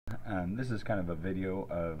This is kind of a video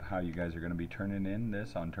of how you guys are going to be turning in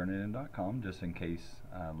this on turnitin.com, just in case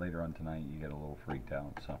later on tonight you get a little freaked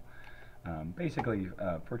out. So basically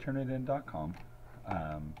for turnitin.com,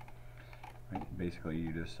 right, basically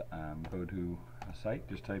you just go to a site,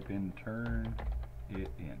 just type in turn it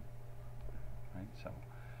in, right? So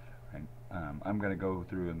right, I'm going to go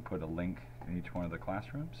through and put a link in each one of the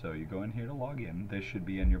classrooms. So you go in here to log in. This should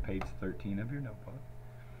be in your page 13 of your notebook.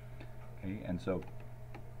 Okay, and so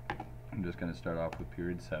I'm just going to start off with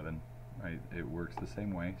period 7, right? It works the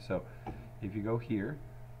same way. So if you go here,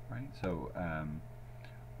 right, so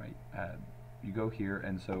you go here,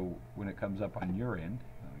 and so when it comes up on your end,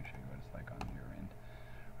 let me show you what it's like on your end,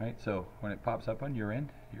 right? So when it pops up on your end,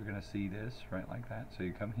 you're going to see this right like that. So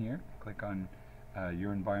you come here, click on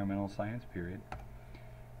your environmental science period,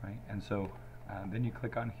 right? And so then you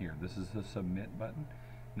click on here. This is the submit button.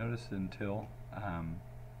 Notice until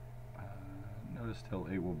till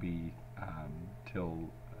it will be till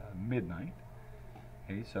midnight.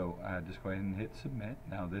 Okay, so just go ahead and hit submit.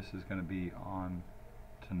 Now this is going to be on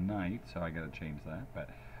tonight, so I got to change that. But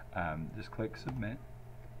just click submit.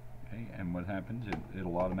 Okay, and what happens?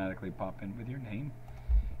 It'll automatically pop in with your name.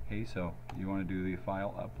 Okay, so you want to do the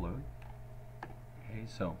file upload. Okay,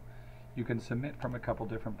 so you can submit from a couple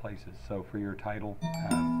different places. So for your title, it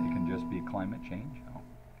can just be climate change. Oh,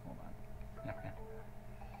 hold on.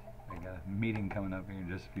 I got a meeting coming up here in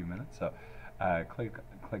just a few minutes. So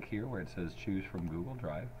click here where it says choose from Google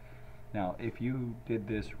Drive. Now if you did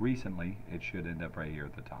this recently, it should end up right here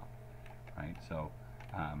at the top, right? So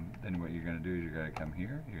then what you're going to do is you're going to come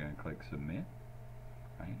here, you're going to click submit,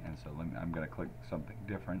 right? And so I'm going to click something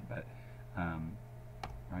different, but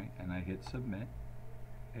right, and I hit submit.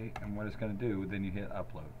 Okay, and what it's going to do, then you hit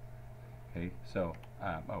upload. Okay, so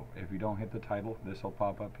oh, if you don't hit the title, this will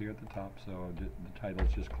pop up here at the top. So the title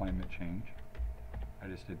is just climate change. I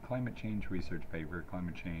just did climate change research paper,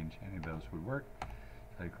 climate change, any of those would work.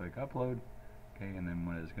 So I click upload. Okay, and then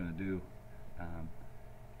what it's going to do,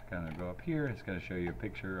 it's going to go up here. It's going to show you a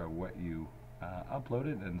picture of what you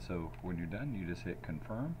uploaded, and so when you're done, you just hit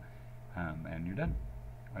confirm, and you're done,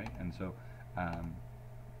 right? And so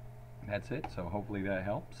that's it. So hopefully that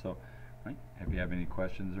helps. So right, if you have any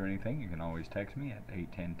questions or anything, you can always text me at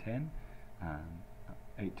 81010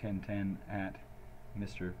 81010 at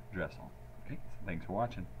Mr. Dressel. Okay, so thanks for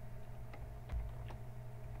watching.